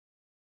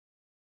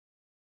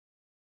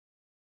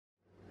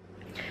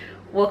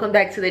Welcome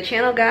back to the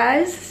channel,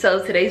 guys.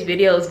 So today's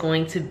video is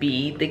going to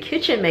be the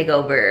kitchen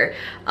makeover.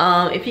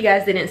 If you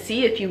guys didn't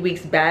see, a few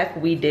weeks back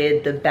we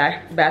did the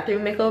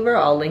bathroom makeover.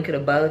 I'll link it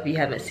above if you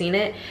haven't seen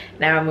it.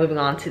 Now we're moving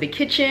on to the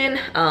kitchen.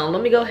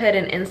 Let me go ahead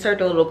and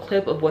insert a little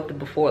clip of what the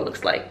before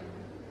looks like.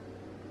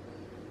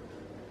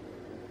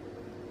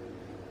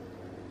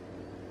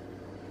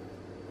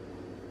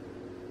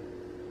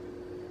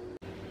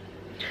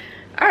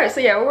 All right,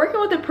 so yeah, we're working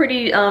with a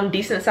pretty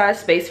decent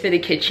sized space for the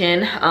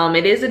kitchen.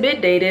 It is a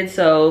bit dated,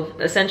 so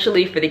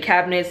essentially for the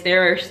cabinets,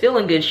 they're still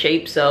in good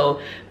shape.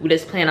 So we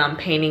just plan on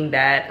painting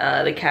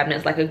that the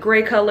cabinets like a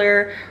gray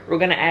color. We're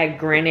gonna add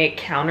granite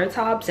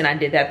countertops, and I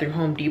did that through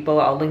Home Depot.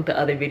 I'll link the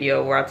other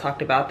video where I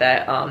talked about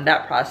that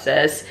that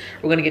process.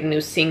 We're gonna get a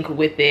new sink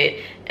with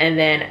it, and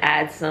then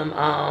add some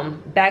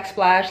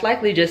backsplash,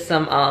 likely just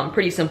some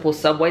pretty simple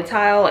subway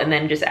tile, and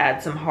then just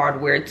add some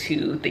hardware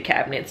to the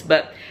cabinets.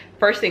 But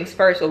first things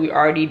first, what we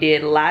already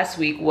did last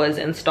week was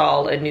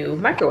install a new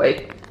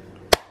microwave.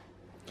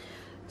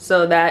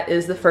 So that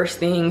is the first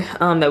thing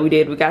that we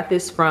did. We got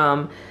this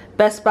from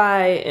Best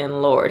Buy,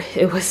 and Lord,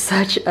 it was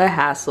such a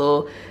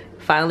hassle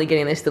finally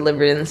getting this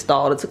delivered and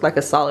installed. It took like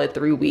a solid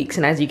 3 weeks,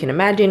 and as you can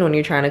imagine, when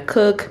you're trying to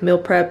cook, meal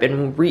prep,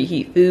 and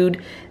reheat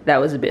food,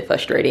 that was a bit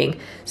frustrating.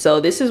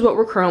 So this is what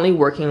we're currently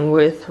working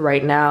with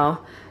right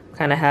now.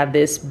 Kind of have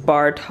this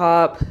bar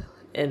top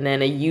and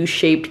then a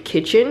U-shaped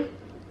kitchen.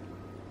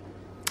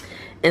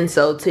 And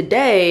so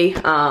today,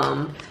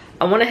 I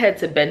want to head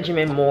to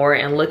Benjamin Moore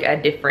and look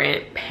at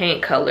different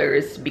paint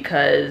colors,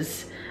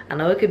 because I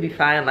know it could be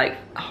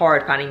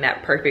hard finding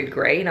that perfect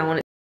gray, and I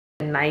want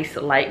a nice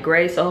light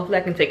gray. So hopefully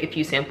I can take a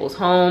few samples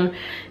home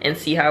and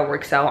see how it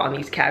works out on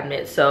these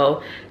cabinets.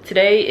 So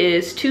today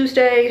is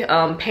Tuesday,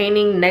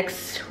 painting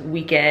next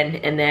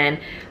weekend, and then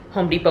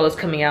Home Depot is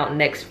coming out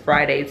next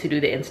Friday to do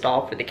the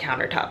install for the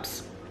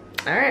countertops.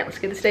 All right, let's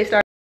get this day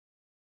started.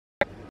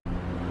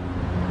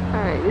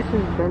 Alright, this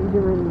is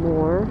Benjamin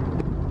Moore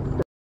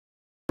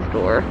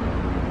store.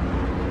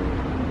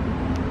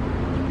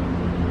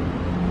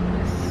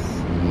 Let's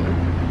see.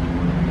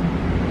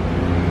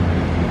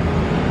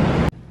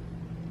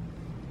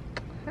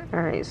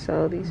 Alright,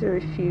 so these are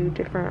a few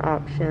different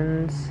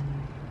options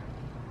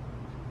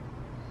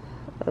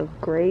of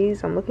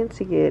grays. I'm looking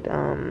to get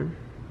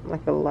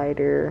like a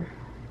lighter,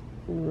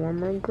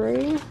 warmer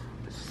gray.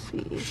 Let's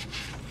see.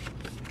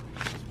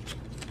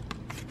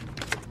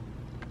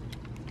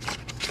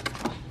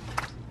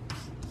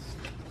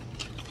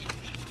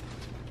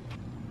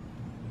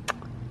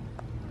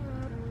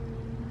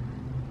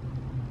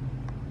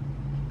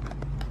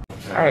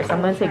 Alright, so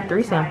I'm going to take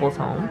 3 samples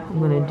home. I'm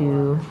going to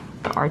do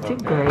the Arctic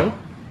Gray,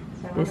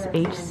 this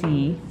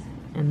HC,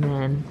 and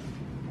then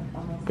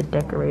the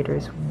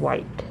Decorator's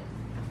White.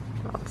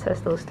 I'll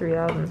test those 3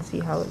 out and see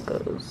how it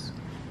goes.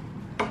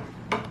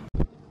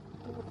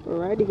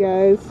 Alrighty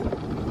guys,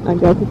 I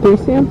got the 3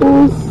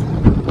 samples.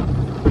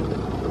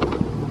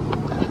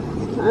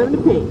 It's time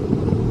to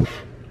paint.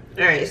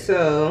 Alright,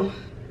 so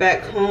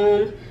back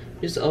home,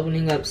 just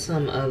opening up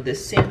some of the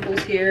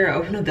samples here. I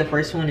opened up the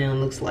first one and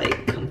it looks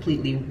like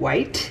completely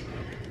white,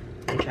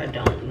 which I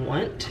don't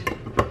want.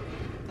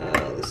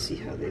 Let's see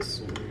how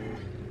this one.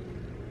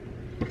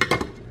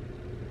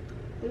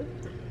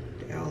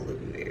 They all look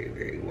very,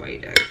 very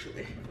white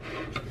actually.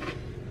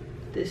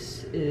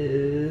 This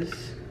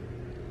is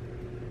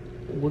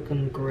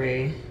Wickham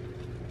Gray.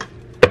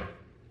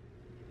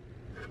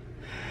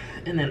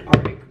 And then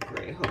Arctic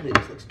Gray. Hopefully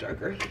this looks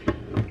darker.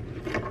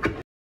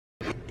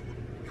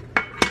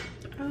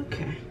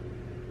 Okay,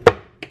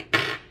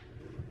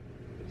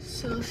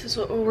 so this is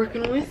what we're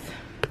working with.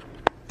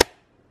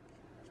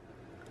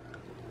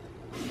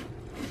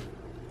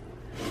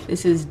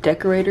 This is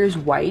Decorator's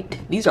White.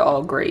 These are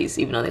all grays,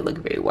 even though they look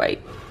very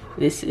white.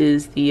 This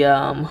is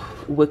the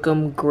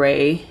Wickham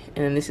Gray,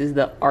 and then this is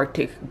the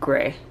Arctic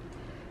Gray.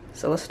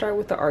 So let's start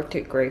with the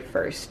Arctic Gray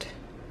first.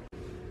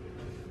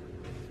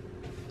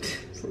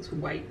 This looks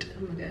white.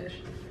 Oh my gosh.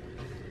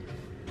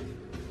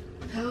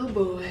 Oh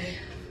boy.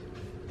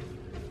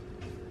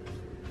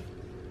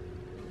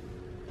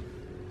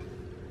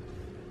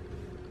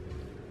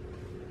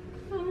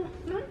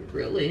 Not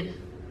really.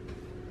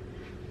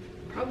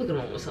 Probably gonna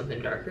want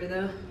something darker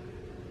though.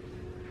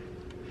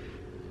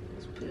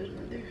 Let's put it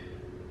in there.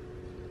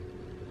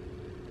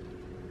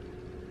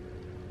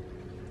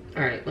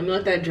 Alright, let me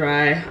let that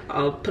dry.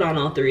 I'll put on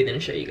all 3 then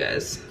show you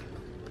guys.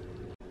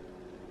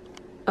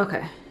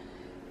 Okay,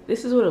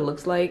 this is what it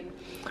looks like.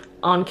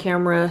 On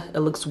camera, it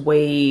looks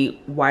way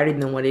whiter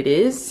than what it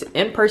is.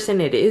 In person,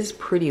 it is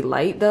pretty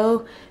light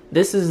though.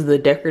 This is the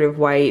decorative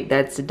white.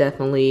 That's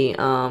definitely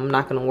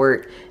not gonna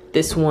work.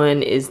 This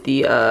one is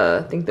the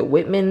I think the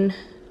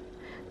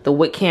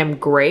Wickham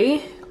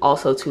Gray,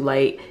 also too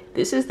light.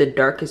 This is the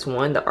darkest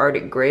one, the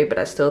Arctic Gray, but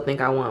I still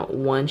think I want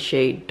 1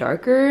 shade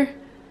darker.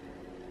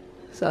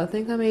 So I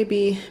think I may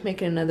be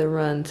making another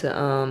run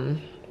to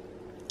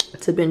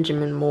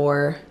Benjamin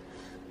Moore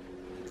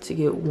to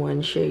get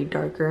 1 shade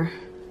darker.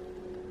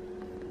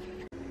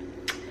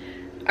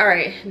 All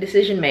right,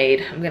 decision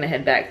made. I'm gonna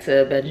head back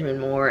to Benjamin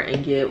Moore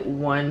and get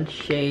 1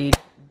 shade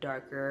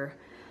darker.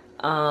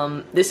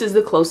 This is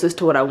the closest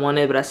to what I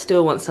wanted, but I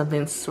still want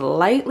something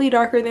slightly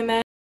darker than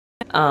that.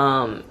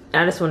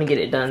 I just want to get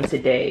it done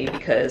today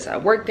because I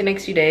work the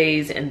next few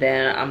days, and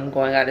then I'm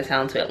going out of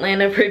town to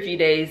Atlanta for a few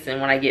days,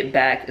 and when I get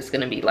back it's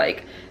gonna be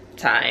like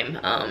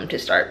time to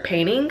start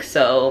painting.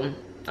 So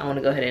I want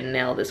to go ahead and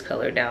nail this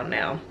color down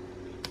now.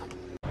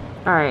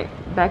 All right,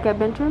 back at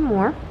Benjamin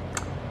Moore.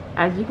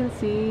 As you can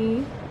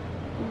see,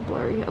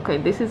 blurry. Okay,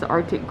 this is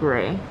Arctic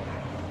Gray,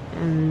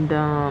 and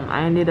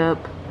I ended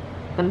up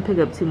gonna pick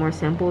up 2 more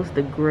samples,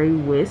 the Gray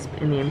Wisp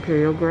and the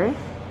Imperial Gray,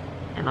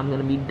 and I'm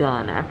gonna be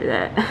done after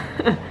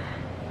that.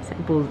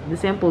 The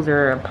samples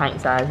are a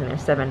pint size and they're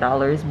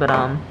 $7, but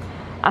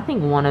I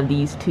think one of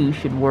these 2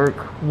 should work,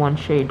 one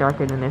shade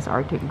darker than this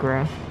Arctic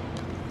Gray.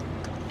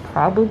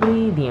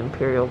 Probably the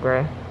Imperial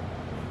Gray.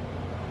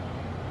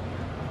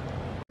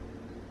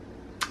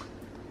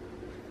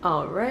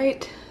 All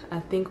right, I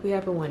think we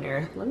have a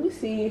winner. Let me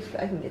see if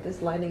I can get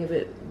this lighting a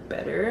bit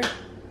better.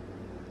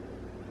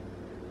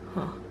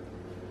 Huh.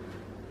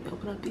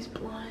 Open up these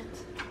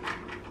blinds.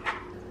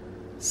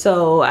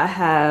 So I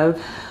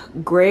have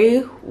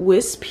Gray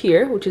Wisp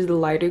here, which is the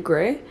lighter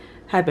gray.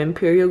 I have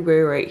Imperial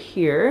Gray right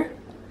here.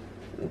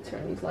 Let me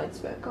turn these lights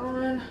back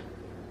on.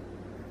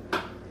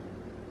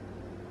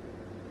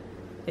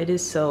 It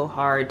is so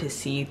hard to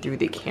see through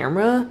the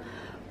camera,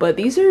 but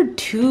these are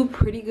 2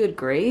 pretty good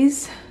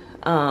grays.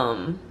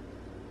 And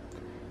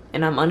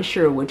I'm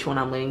unsure which one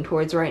I'm leaning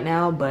towards right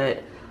now,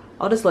 but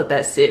I'll just let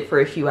that sit for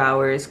a few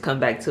hours, come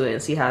back to it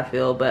and see how I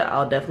feel, but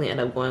I'll definitely end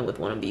up going with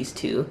one of these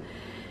 2.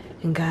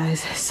 And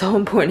guys, it's so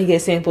important to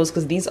get samples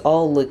because these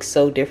all look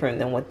so different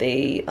than what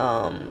they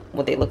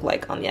look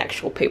like on the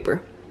actual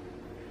paper.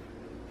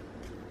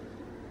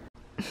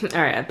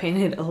 All right, I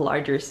painted a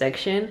larger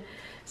section.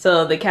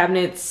 So the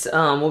cabinets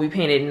will be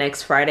painted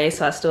next Friday,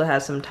 so I still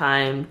have some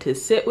time to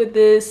sit with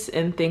this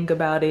and think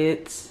about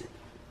it.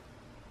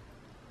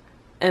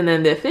 And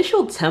then the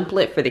official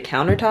template for the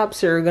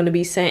countertops are going to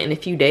be sent in a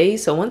few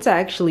days. So once I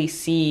actually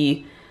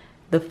see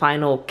the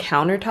final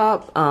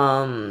countertop,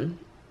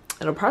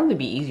 it'll probably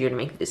be easier to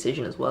make a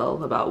decision as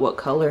well about what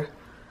color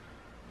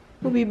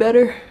will be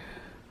better.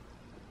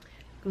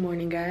 Good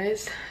morning,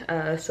 guys.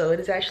 So it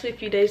is actually a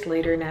few days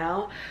later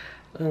now.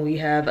 We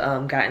have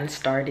gotten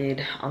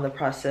started on the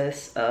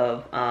process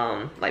of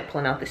like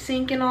pulling out the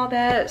sink and all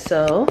that.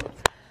 So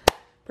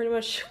pretty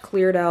much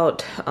cleared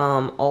out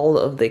all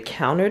of the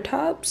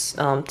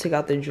countertops, took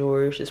out the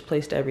drawers, just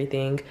placed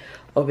everything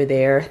over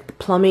there. The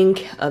plumbing,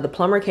 the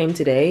plumber came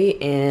today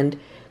and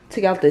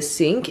took out the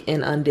sink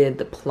and undid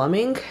the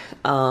plumbing.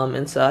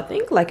 And so I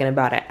think like in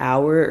about an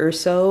hour or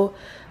so,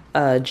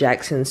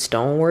 Jackson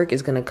Stonework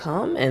is gonna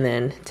come and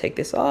then take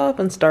this off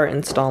and start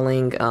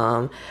installing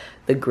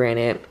the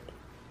granite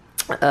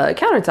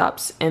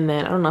countertops. And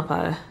then I don't know if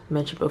I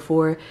mentioned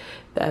before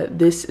that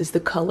this is the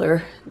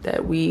color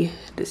that we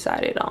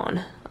decided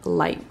on,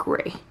 light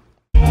gray.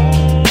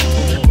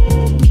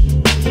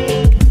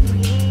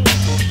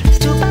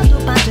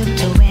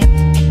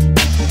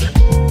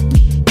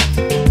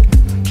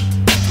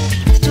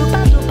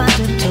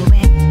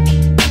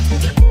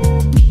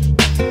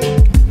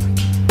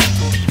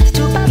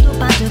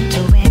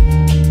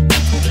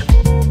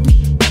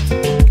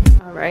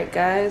 All right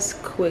guys,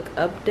 quick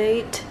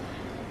update.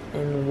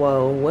 And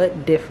whoa,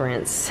 what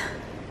difference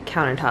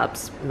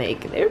countertops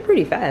make. They're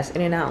pretty fast,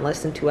 in and out in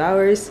less than 2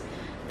 hours.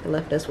 They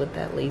left us with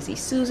that lazy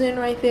Susan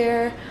right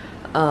there.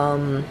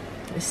 The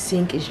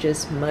sink is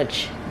just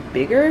much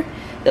bigger.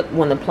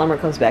 When the plumber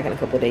comes back in a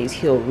couple of days,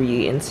 he'll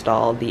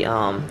reinstall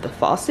the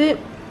faucet.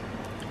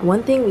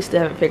 One thing we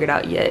still haven't figured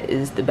out yet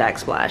is the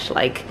backsplash.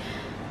 Like,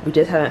 we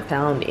just haven't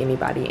found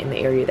anybody in the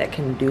area that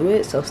can do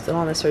it, so still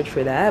on the search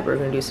for that. We're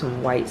gonna do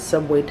some white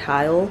subway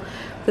tile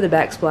for the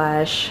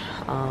backsplash.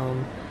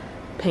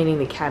 Painting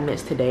the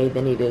cabinets today.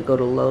 They need to go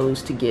to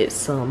Lowe's to get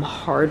some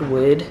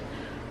hardwood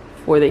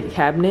for the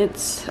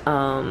cabinets,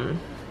 some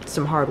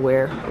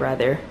hardware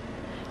rather.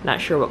 Not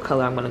sure what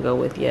color I'm gonna go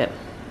with yet,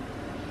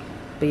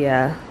 but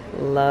yeah,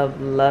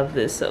 love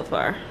this so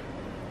far.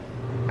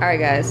 All right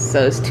guys,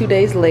 so it's 2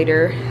 days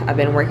later. I've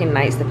been working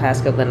nights the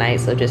past couple of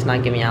nights, so just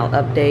not giving y'all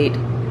an update.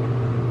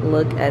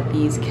 Look at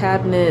these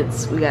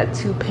cabinets. We got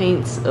 2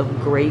 paints of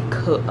gray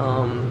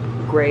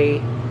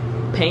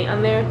paint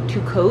on there,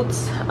 2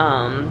 coats.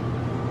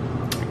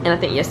 And I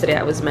think yesterday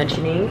I was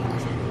mentioning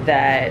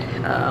that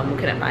we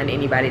couldn't find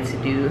anybody to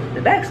do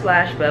the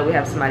backsplash, but we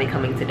have somebody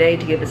coming today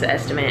to give us an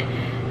estimate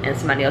and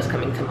somebody else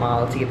coming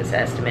tomorrow to give us an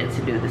estimate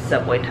to do the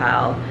subway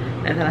tile.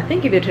 And then I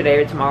think either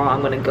today or tomorrow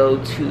I'm gonna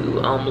go to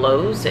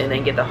Lowe's and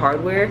then get the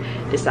hardware.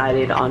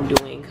 Decided on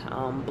doing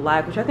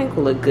black, which I think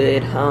will look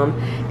good.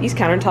 These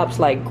countertops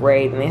like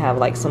gray and they have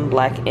like some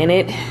black in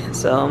it,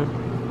 so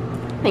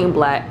I think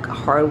black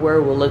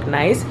hardware will look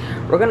nice.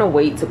 We're gonna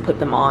wait to put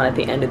them on at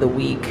the end of the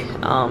week,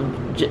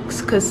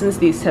 just because since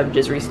these have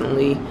just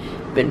recently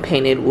been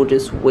painted, we'll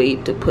just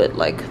wait to put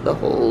like the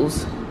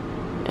holes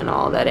and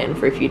all that in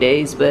for a few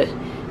days. But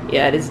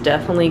yeah, it is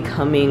definitely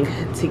coming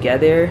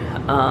together.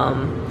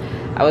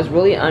 I I was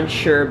really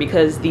unsure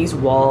because these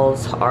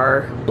walls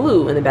are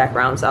blue in the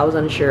background, so I was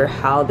unsure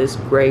how this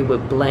gray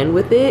would blend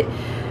with it.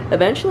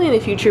 Eventually in the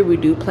future, we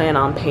do plan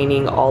on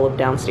painting all of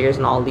downstairs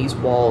and all these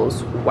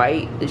walls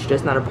white. It's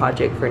just not a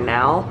project for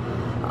now.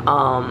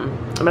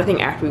 But I think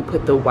after we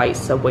put the white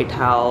subway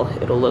tile,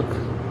 it'll look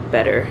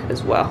better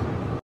as well.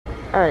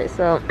 All right,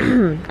 so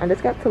I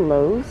just got to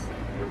Lowe's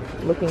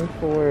looking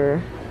for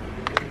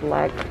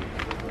black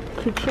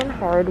kitchen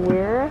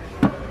hardware.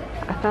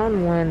 I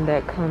found one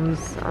that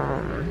comes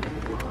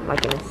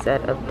like in a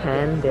set of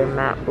 10. They're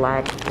matte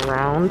black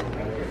round.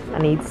 I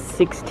need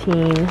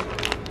 16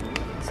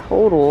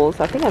 total,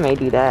 so I think I may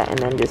do that and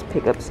then just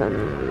pick up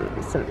some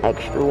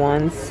extra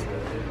ones.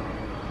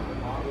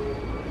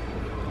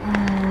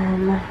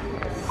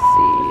 Let's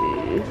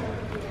see.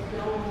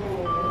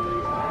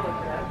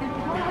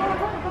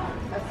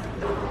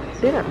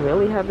 They don't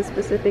really have a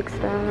specific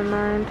style in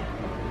mind.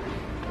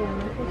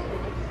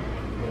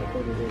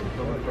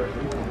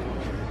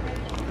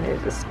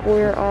 There's a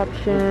square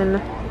option,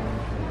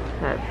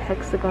 have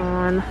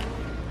hexagon,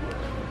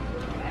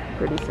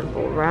 pretty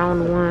simple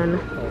round one.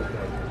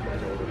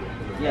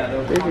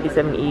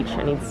 357 each.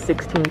 I need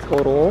 16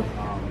 total.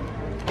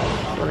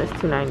 This one is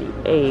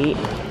 $298.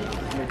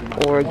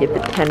 Or get the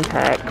 10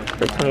 pack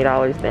for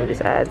 $20, then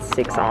just add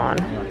 6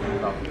 on.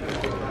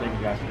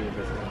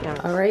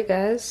 All right,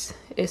 guys,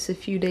 it's a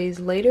few days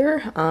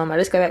later. I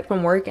just got back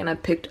from work and I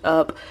picked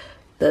up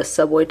the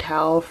subway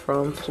tile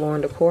from Floor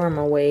 & Decor on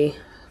my way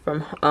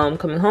from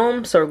coming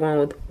home. So we're going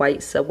with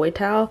white subway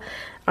tile.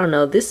 I don't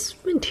know, this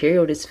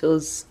material just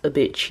feels a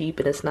bit cheap,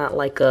 and it's not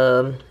like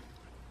a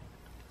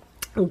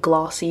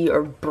glossy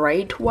or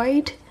bright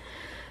white.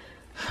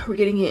 We're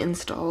getting it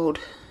installed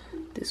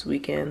this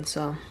weekend,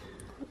 so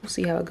we'll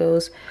see how it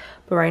goes.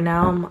 But right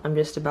now I'm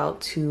just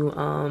about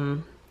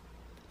to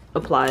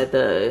apply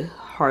the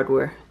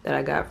hardware that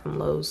I got from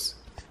Lowe's.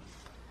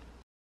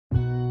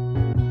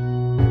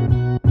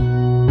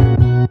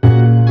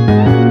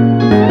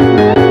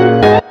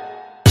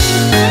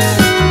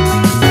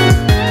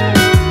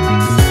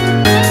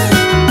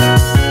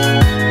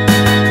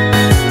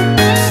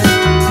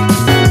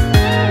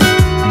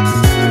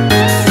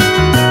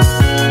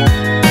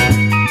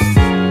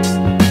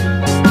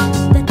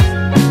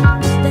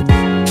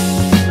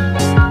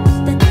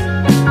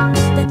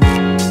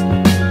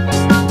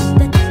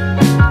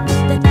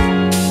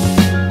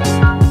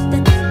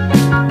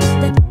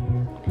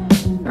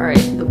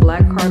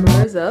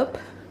 Up.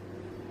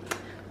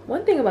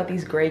 One thing about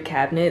these gray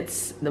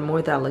cabinets, the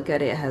more that I look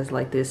at it, it has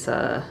like this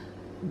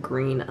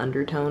green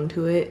undertone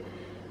to it.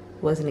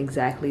 Wasn't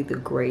exactly the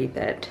gray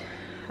that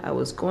I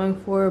was going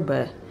for,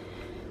 but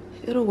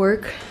it'll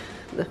work.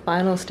 The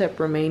final step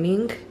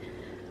remaining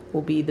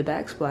will be the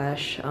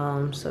backsplash,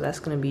 so that's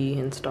going to be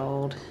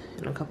installed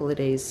in a couple of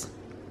days.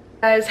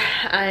 Guys,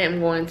 I am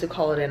going to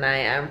call it a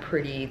night. I'm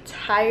pretty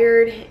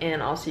tired,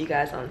 and I'll see you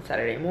guys on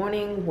Saturday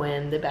morning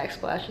when the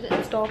backsplash is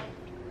installed.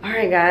 All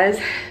right, guys,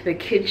 the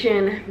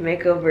kitchen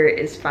makeover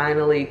is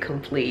finally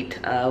complete.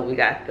 We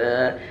got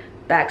the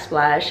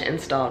backsplash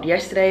installed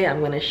yesterday. I'm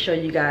gonna show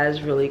you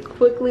guys really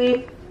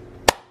quickly.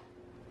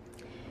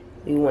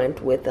 We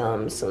went with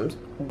some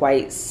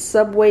white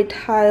subway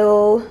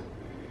tile,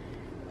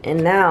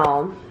 and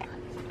now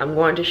I'm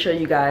going to show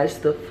you guys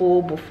the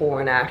full before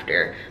and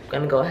after. I'm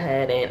gonna go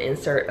ahead and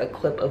insert a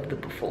clip of the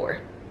before.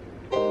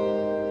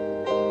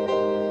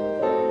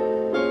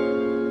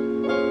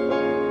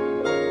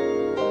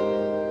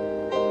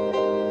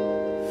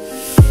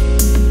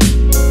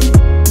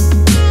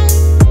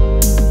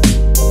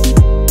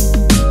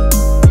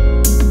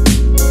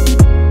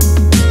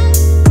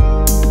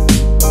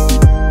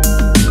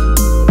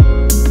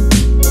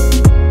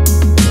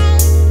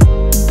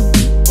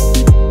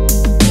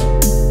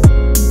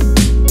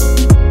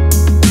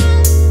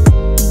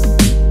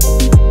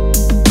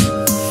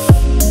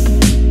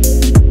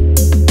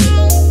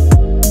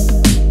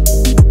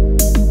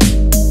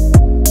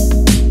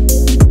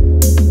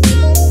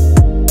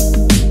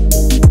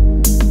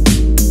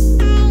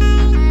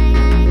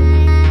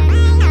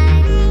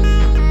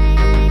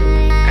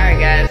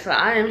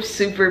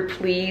 Super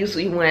pleased.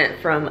 We went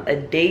from a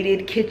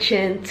dated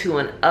kitchen to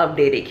an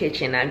updated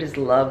kitchen. I just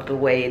love the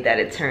way that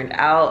it turned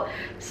out.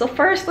 So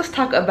first, let's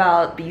talk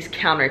about these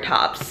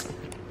countertops.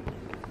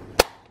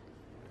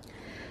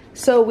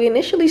 So we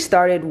initially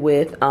started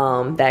with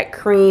that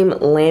cream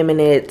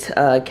laminate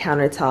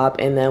countertop,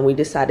 and then we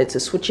decided to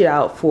switch it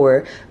out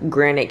for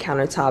granite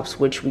countertops,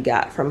 which we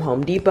got from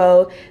Home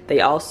Depot.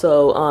 They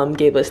also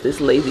gave us this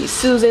Lazy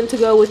Susan to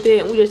go with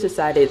it, and we just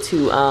decided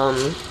to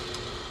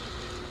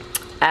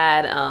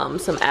add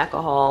some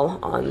alcohol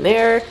on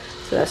there,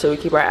 so that's where we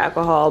keep our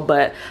alcohol.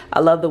 But I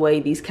love the way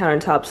these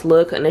countertops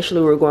look. Initially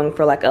we were going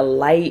for like a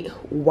light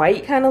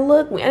white kind of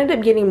look. We ended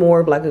up getting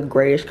more of like a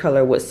grayish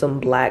color with some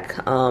black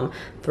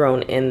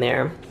thrown in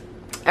there.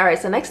 All right,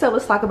 so next up,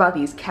 let's talk about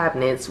these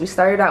cabinets. We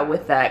started out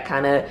with that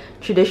kind of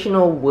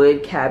traditional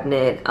wood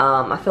cabinet.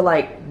 I feel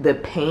like the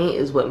paint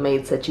is what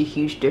made such a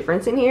huge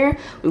difference in here.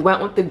 We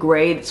went with the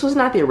gray. This was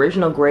not the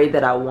original gray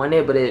that I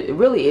wanted, but it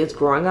really is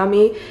growing on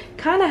me.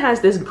 Kind of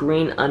has this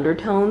green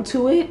undertone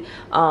to it.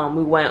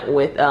 We went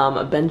with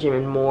a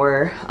Benjamin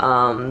Moore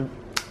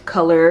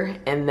color,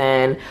 and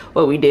then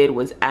what we did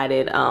was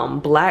added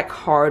black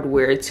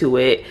hardware to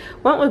it.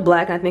 Went with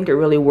black. I think it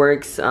really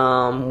works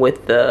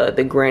with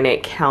the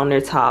granite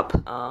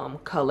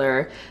countertop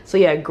color. So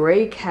yeah,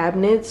 gray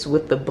cabinets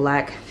with the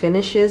black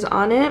finishes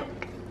on it.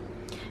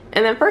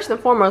 And then first and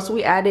foremost,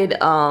 we added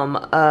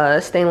a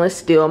stainless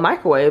steel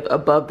microwave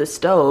above the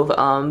stove.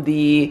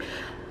 The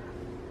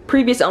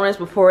previous owners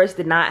before us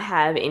did not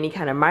have any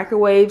kind of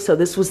microwave, so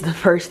this was the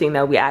first thing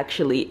that we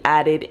actually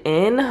added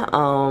in,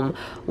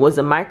 was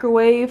a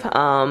microwave.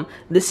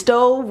 The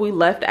stove we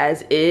left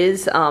as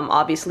is.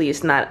 Obviously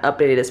it's not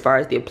updated as far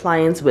as the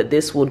appliance, but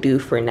this will do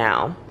for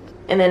now.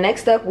 And then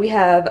next up we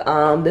have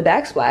the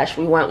backsplash.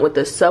 We went with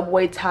the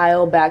subway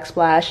tile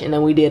backsplash, and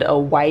then we did a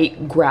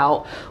white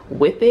grout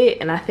with it,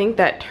 and I think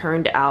that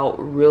turned out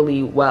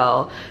really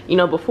well. You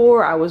know,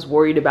 before I was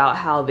worried about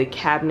how the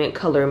cabinet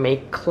color may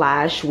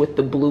clash with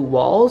the blue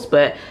walls,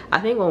 but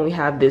I think when we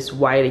have this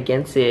white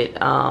against it,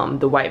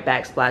 the white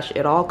backsplash,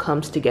 it all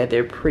comes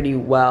together pretty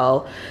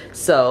well.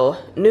 So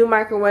new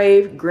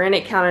microwave,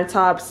 granite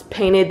countertops,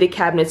 painted the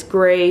cabinets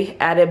gray,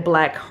 added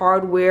black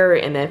hardware,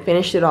 and then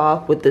finished it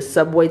off with the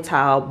subway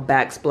tile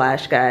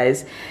backsplash,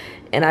 guys.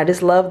 And I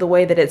just love the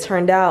way that it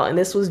turned out, and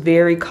this was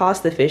very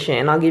cost efficient,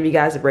 and I'll give you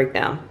guys a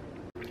breakdown.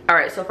 All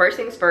right, so first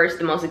things first,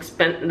 the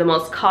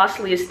most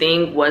costliest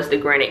thing was the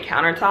granite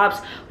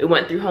countertops. We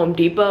went through Home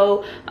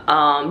Depot.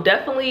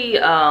 Definitely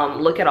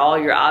look at all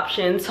your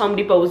options. Home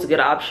Depot was a good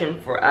option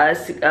for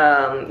us.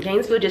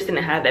 Gainesville just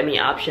didn't have that many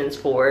options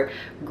for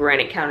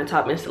granite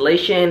countertop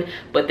installation,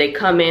 but they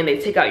come in, they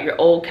take out your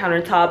old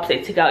countertops, they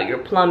take out your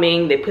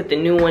plumbing, they put the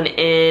new one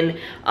in.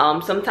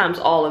 Sometimes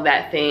all of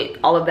that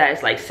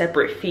is like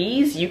separate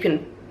fees. You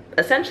can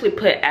essentially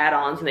put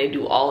add-ons and they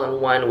do all in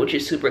one, which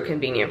is super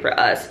convenient for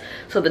us.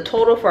 So the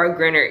total for our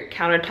granite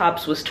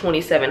countertops was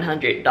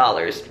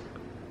 $2,700.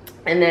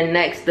 And then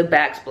next, the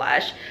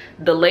backsplash.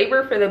 The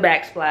labor for the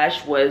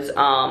backsplash was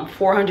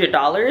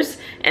 $400,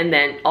 and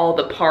then all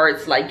the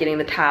parts like getting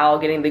the tile,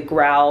 getting the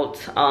grout,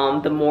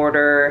 the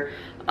mortar,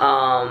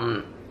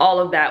 all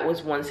of that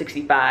was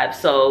 $165.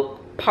 So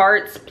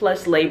parts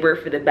plus labor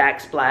for the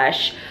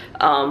backsplash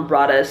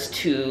brought us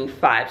to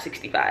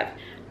 $565.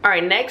 All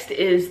right, next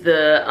is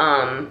the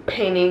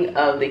painting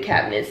of the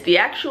cabinets. The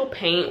actual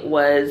paint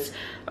was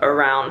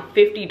around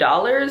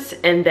 $50,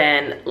 and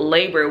then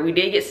labor, we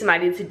did get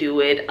somebody to do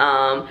it.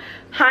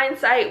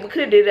 Hindsight, we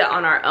could have did it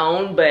on our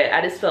own, but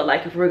I just felt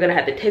like if we were gonna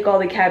have to take all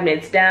the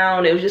cabinets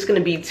down, it was just gonna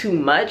be too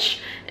much.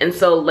 And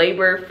so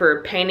labor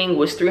for painting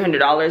was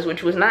 $300,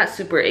 which was not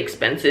super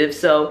expensive.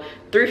 So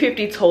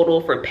 $350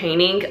 total for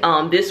painting.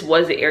 This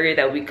was the area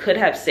that we could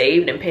have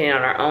saved and painted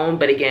on our own,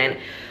 but again,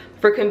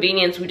 for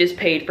convenience, we just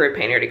paid for a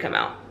painter to come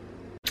out.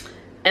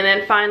 And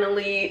then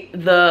finally,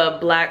 the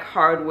black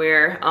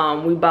hardware.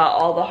 We bought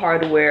all the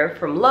hardware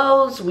from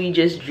Lowe's. We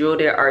just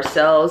drilled it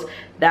ourselves.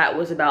 That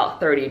was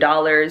about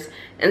 $30.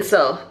 And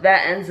so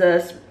that ends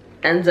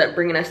up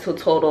bringing us to a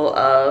total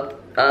of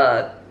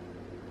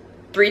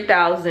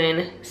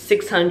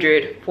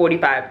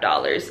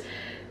 $3,645.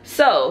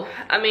 So,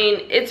 I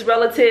mean, it's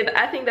relative.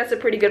 I think that's a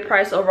pretty good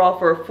price overall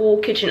for a full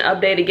kitchen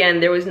update. Again,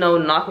 there was no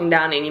knocking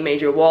down any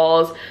major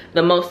walls.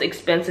 The most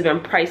expensive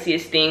and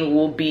priciest thing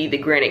will be the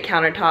granite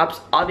countertops.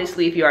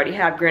 Obviously, if you already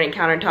have granite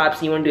countertops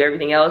and you want to do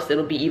everything else,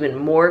 it'll be even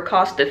more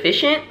cost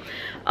efficient.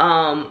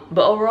 But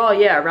overall,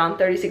 yeah, around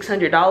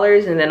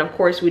 $3,600. And then of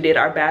course we did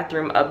our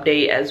bathroom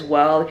update as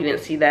well. If you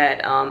didn't see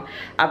that,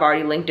 I've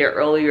already linked it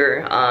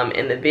earlier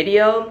in the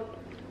video.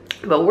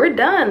 But we're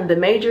done. The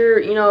major,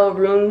 you know,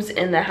 rooms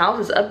in the house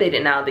is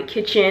updated now. The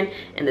kitchen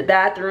and the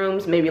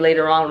bathrooms. Maybe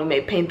later on we may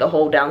paint the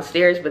whole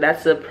downstairs, but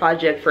that's a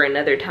project for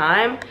another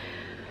time.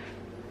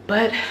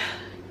 But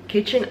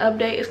kitchen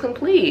update is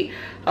complete.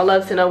 I'd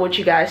love to know what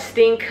you guys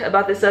think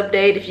about this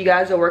update. If you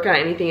guys are working on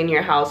anything in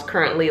your house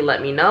currently,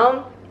 let me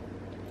know.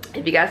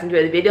 If you guys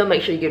enjoyed the video,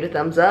 make sure you give it a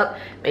thumbs up.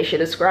 Make sure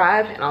to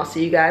subscribe, and I'll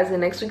see you guys in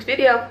next week's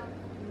video.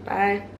 Bye.